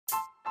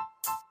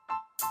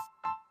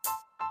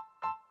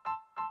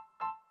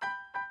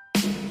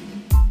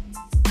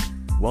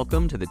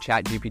Welcome to the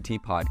ChatGPT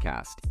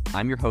podcast.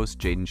 I'm your host,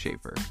 Jaden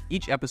Schaefer.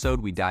 Each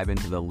episode, we dive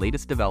into the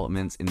latest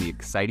developments in the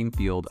exciting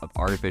field of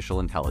artificial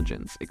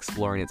intelligence,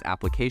 exploring its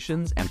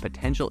applications and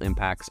potential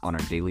impacts on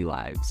our daily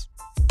lives.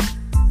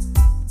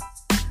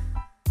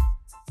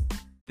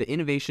 The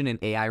innovation in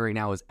AI right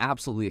now is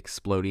absolutely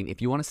exploding.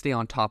 If you want to stay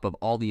on top of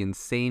all the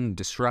insane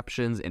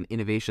disruptions and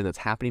innovation that's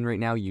happening right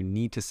now, you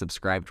need to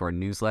subscribe to our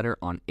newsletter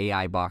on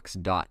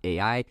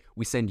aibox.ai.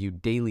 We send you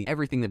daily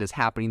everything that is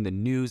happening, the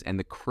news and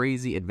the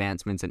crazy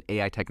advancements in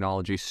AI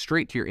technology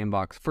straight to your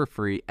inbox for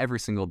free every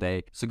single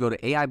day. So go to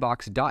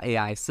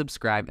aibox.ai,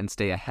 subscribe, and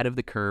stay ahead of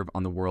the curve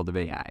on the world of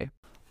AI.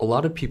 A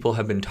lot of people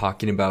have been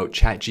talking about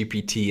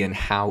ChatGPT and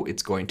how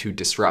it's going to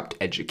disrupt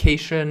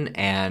education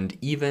and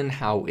even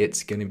how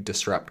it's going to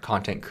disrupt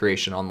content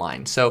creation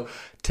online. So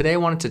today I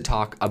wanted to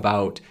talk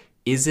about,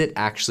 is it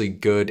actually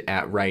good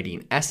at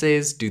writing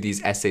essays? Do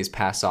these essays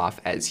pass off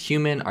as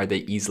human? Are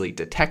they easily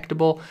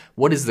detectable?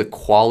 What is the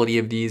quality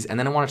of these? And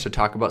then I wanted to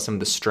talk about some of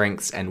the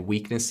strengths and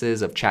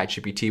weaknesses of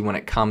ChatGPT when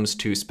it comes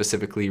to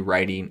specifically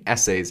writing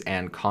essays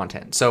and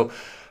content. So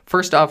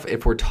first off,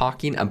 if we're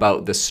talking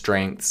about the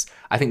strengths,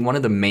 I think one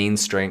of the main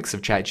strengths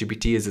of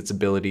ChatGPT is its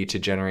ability to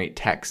generate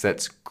text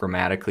that's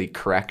grammatically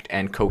correct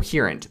and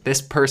coherent.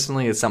 This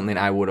personally is something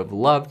I would have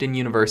loved in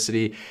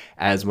university,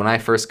 as when I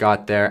first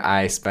got there,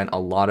 I spent a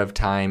lot of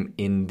time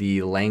in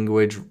the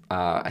language,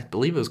 I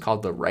believe it was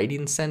called the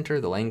Writing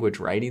Center, the Language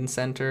Writing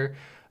Center.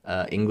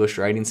 English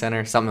Writing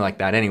Center, something like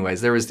that. Anyways,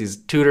 there was these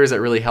tutors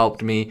that really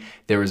helped me.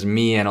 There was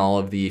me and all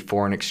of the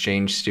foreign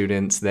exchange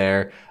students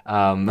there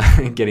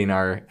getting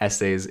our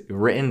essays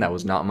written. That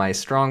was not my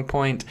strong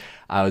point.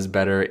 I was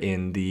better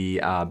in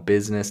the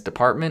business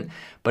department.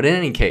 But in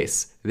any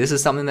case, this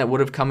is something that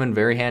would have come in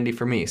very handy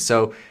for me.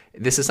 So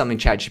this is something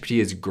ChatGPT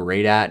is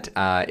great at.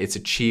 It's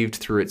achieved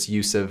through its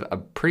use of a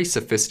pretty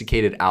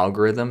sophisticated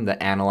algorithm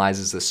that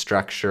analyzes the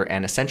structure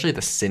and essentially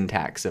the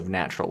syntax of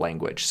natural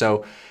language.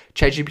 So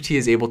ChatGPT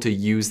is able to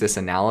use this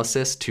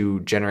analysis to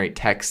generate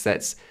text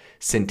that's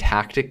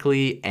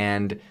syntactically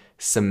and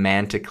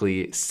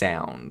semantically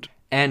sound.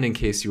 And in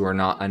case you are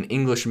not an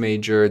English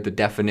major, the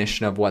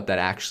definition of what that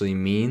actually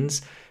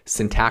means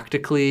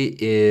syntactically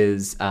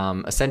is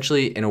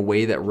essentially in a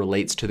way that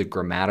relates to the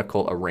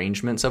grammatical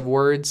arrangements of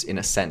words in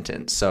a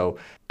sentence. So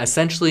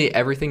essentially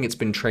everything it's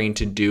been trained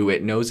to do,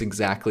 it knows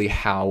exactly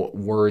how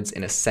words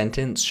in a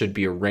sentence should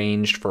be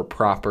arranged for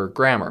proper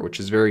grammar,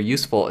 which is very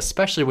useful,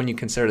 especially when you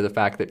consider the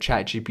fact that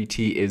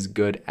ChatGPT is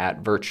good at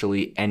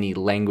virtually any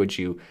language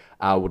you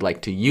would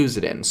like to use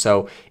it in.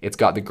 So it's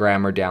got the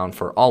grammar down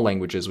for all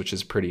languages, which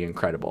is pretty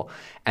incredible.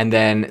 And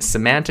then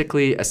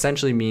semantically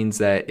essentially means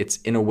that it's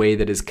in a way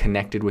that is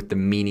connected with the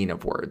meaning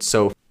of words.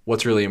 So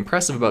what's really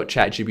impressive about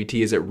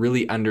ChatGPT is it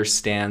really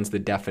understands the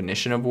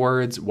definition of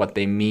words, what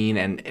they mean,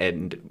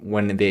 and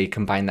when they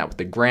combine that with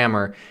the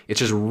grammar, it's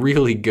just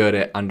really good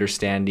at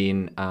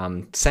understanding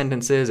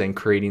sentences and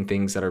creating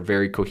things that are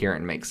very coherent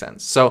and make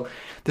sense. So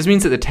this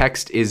means that the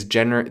text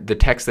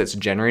that's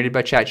generated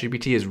by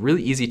ChatGPT is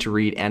really easy to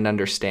read and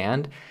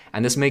understand,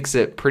 and this makes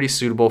it pretty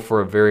suitable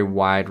for a very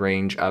wide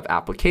range of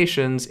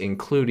applications,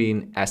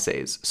 including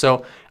essays.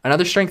 So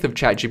another strength of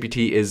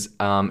ChatGPT is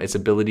its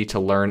ability to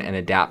learn and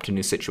adapt to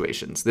new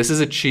situations. This is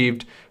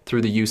achieved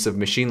through the use of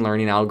machine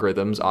learning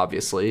algorithms,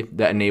 obviously,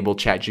 that enable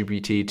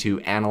ChatGPT to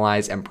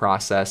analyze and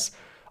process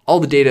all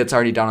the data it's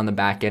already done on the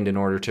back end in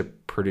order to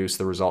produce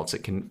the results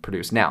it can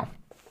produce now.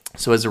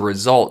 So as a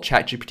result,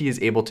 ChatGPT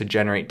is able to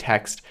generate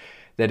text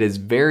that is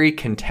very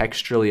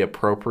contextually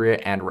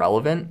appropriate and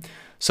relevant.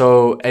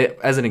 So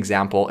as an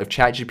example, if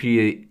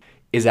ChatGPT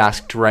is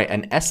asked to write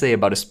an essay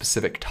about a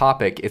specific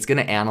topic, it's going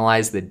to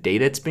analyze the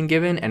data it's been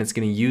given, and it's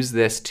going to use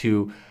this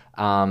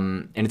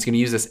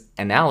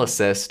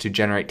analysis to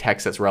generate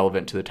text that's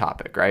relevant to the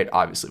topic, right?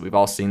 Obviously, we've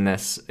all seen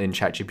this in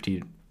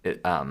ChatGPT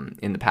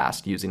in the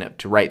past, using it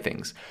to write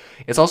things.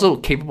 It's also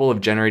capable of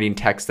generating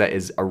text that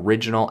is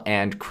original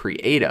and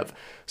creative.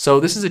 So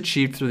this is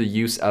achieved through the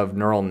use of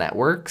neural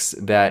networks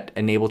that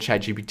enable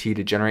ChatGPT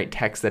to generate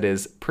text that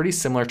is pretty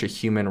similar to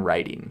human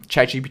writing.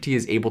 ChatGPT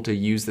is able to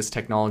use this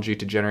technology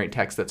to generate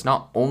text that's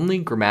not only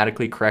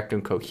grammatically correct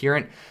and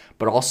coherent,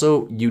 but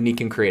also unique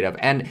and creative.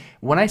 And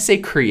when I say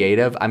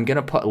creative, I'm going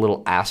to put a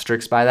little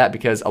asterisk by that,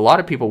 because a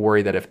lot of people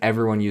worry that if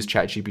everyone used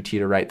ChatGPT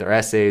to write their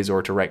essays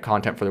or to write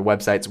content for their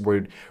websites,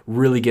 we'd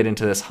really get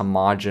into this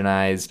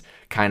homogenized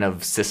kind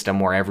of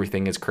system where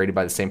everything is created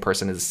by the same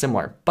person is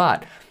similar.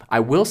 But I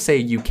will say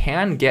you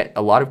can get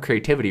a lot of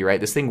creativity, right?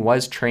 This thing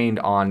was trained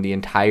on the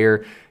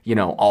entire,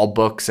 all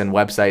books and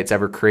websites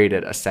ever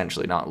created,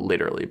 essentially, not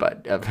literally,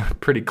 but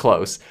pretty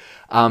close.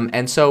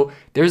 And so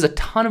there's a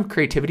ton of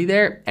creativity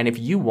there. And if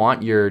you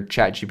want your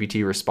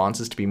ChatGPT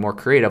responses to be more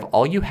creative,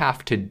 all you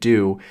have to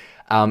do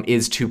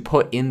is to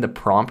put in the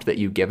prompt that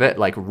you give it,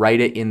 like write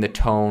it in the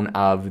tone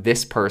of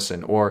this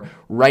person, or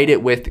write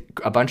it with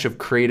a bunch of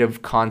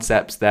creative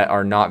concepts that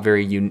are not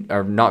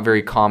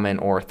very common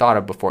or thought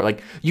of before.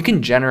 Like, you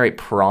can generate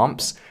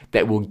prompts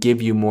that will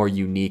give you more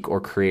unique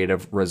or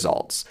creative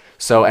results.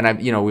 So, and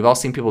we've all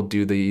seen people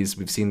do these,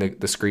 we've seen the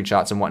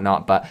screenshots and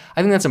whatnot, but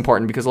I think that's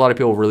important because a lot of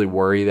people really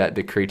worry that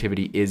the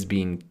creativity is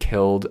being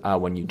killed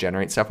when you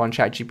generate stuff on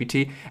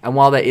ChatGPT. And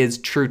while that is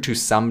true to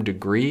some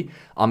degree,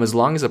 as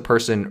long as a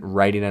person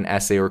writing an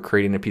essay or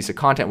creating a piece of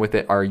content with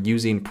it are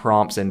using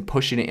prompts and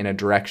pushing it in a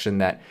direction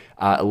that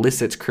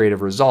elicits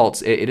creative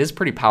results, it is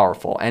pretty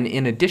powerful. And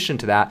in addition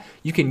to that,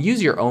 you can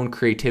use your own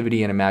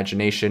creativity and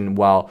imagination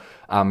while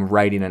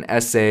writing an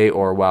essay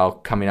or while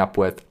coming up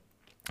with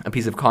a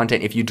piece of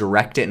content if you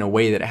direct it in a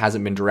way that it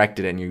hasn't been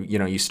directed, and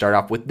you start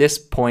off with this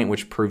point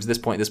which proves this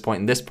point,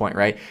 and this point,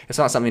 right? It's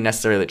not something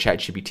necessarily that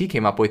ChatGPT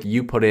came up with.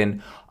 You put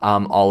in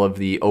all of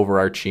the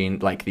overarching,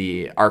 like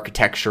the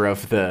architecture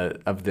of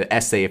the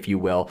essay, if you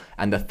will,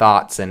 and the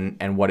thoughts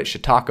and what it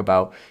should talk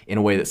about in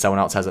a way that someone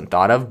else hasn't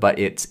thought of, but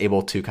it's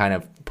able to kind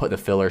of put the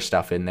filler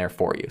stuff in there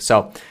for you.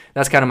 So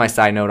that's kind of my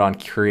side note on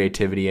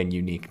creativity and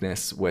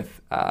uniqueness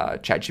with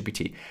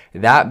ChatGPT.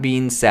 That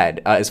being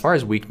said, as far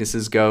as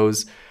weaknesses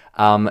goes,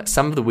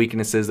 some of the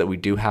weaknesses that we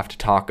do have to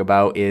talk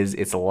about is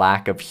its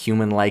lack of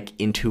human-like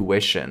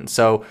intuition.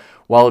 So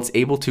while it's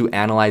able to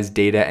analyze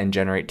data and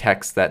generate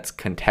text that's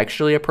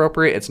contextually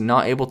appropriate, it's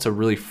not able to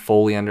really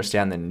fully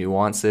understand the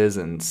nuances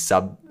and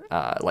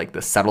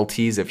the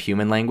subtleties of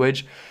human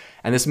language.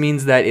 And this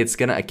means that it's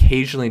going to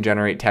occasionally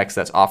generate text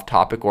that's off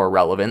topic or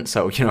irrelevant.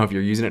 So, if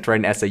you're using it to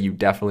write an essay, you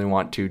definitely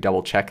want to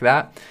double check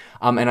that.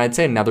 And I'd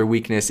say another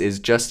weakness is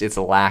just its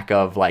lack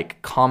of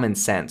common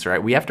sense,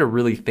 right? We have to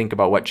really think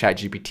about what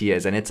ChatGPT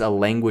is, and it's a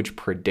language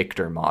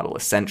predictor model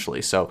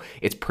essentially. So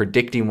it's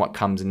predicting what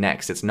comes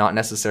next. It's not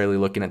necessarily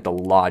looking at the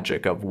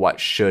logic of what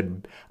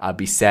should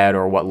be said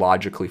or what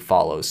logically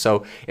follows.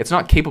 So it's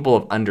not capable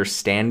of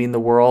understanding the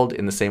world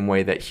in the same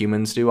way that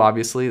humans do,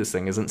 obviously. This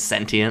thing isn't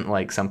sentient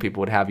like some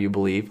people would have you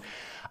believe.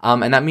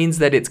 And that means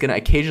that it's going to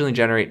occasionally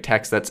generate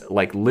text that's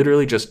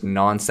literally just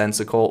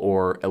nonsensical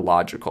or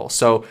illogical.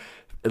 So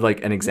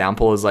an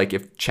example is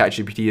if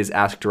ChatGPT is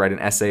asked to write an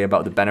essay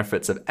about the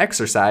benefits of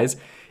exercise,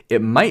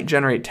 it might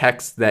generate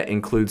text that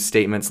includes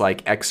statements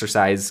like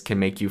exercise can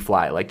make you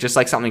fly, just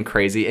something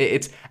crazy.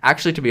 It's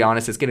actually, to be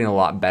honest, it's getting a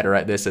lot better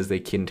at this as they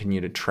continue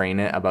to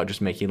train it about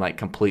just making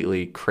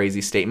completely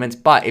crazy statements.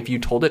 But if you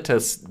told it to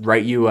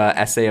write you an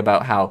essay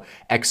about how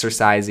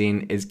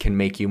exercising can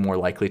make you more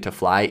likely to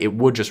fly, it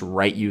would just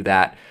write you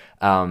that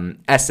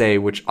essay,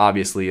 which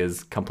obviously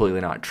is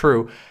completely not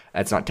true.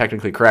 It's not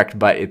technically correct,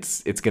 but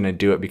it's going to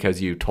do it because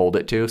you told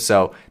it to.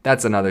 So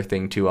that's another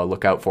thing to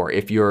look out for.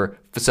 If your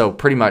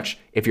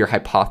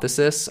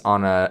hypothesis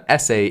on an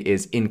essay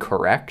is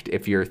incorrect,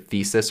 if your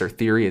thesis or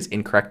theory is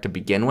incorrect to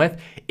begin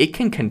with, it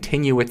can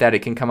continue with that.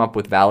 It can come up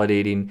with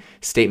validating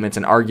statements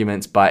and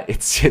arguments, but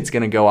it's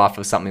going to go off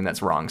of something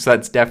that's wrong. So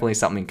that's definitely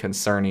something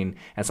concerning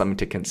and something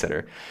to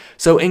consider.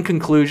 So in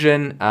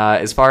conclusion,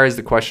 as far as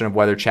the question of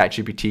whether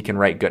ChatGPT can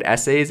write good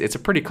essays, it's a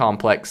pretty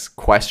complex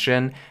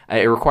question.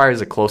 It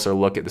requires a closer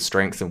look at the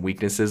strengths and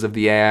weaknesses of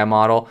the AI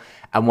model.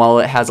 And while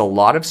it has a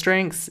lot of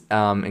strengths,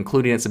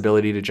 including its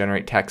ability to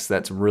generate text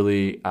that's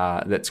really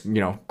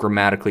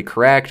grammatically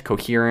correct,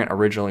 coherent,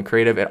 original, and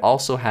creative, it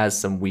also has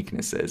some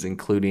weaknesses,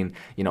 including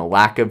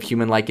lack of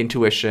human-like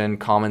intuition,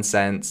 common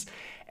sense.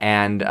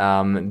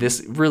 And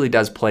this really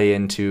does play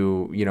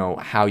into,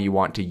 how you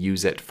want to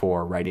use it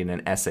for writing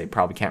an essay.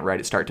 Probably can't write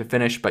it start to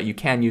finish, but you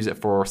can use it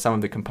for some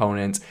of the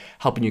components,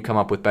 helping you come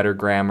up with better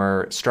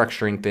grammar,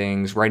 structuring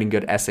things, writing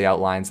good essay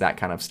outlines, that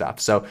kind of stuff.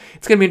 So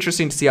it's going to be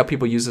interesting to see how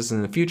people use this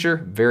in the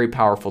future. Very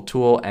powerful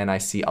tool, and I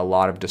see a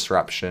lot of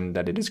disruption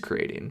that it is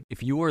creating.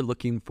 If you are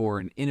looking for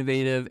an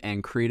innovative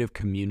and creative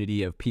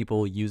community of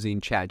people using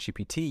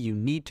ChatGPT, you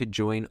need to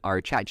join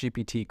our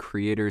ChatGPT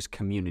creators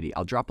community.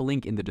 I'll drop a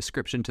link in the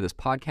description to this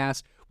podcast.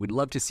 We'd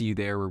love to see you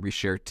there, where we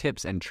share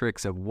tips and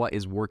tricks of what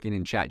is working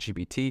in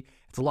ChatGPT.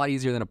 It's a lot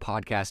easier than a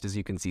podcast, as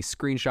you can see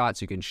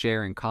screenshots, you can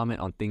share and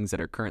comment on things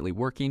that are currently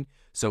working.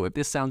 So if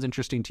this sounds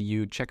interesting to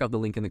you, check out the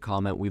link in the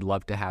comment. We'd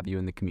love to have you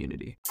in the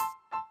community.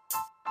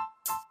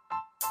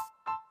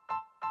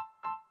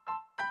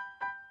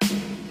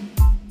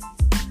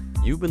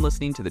 You've been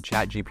listening to the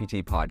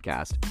ChatGPT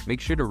podcast.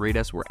 Make sure to rate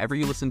us wherever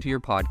you listen to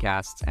your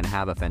podcasts, and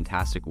have a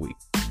fantastic week.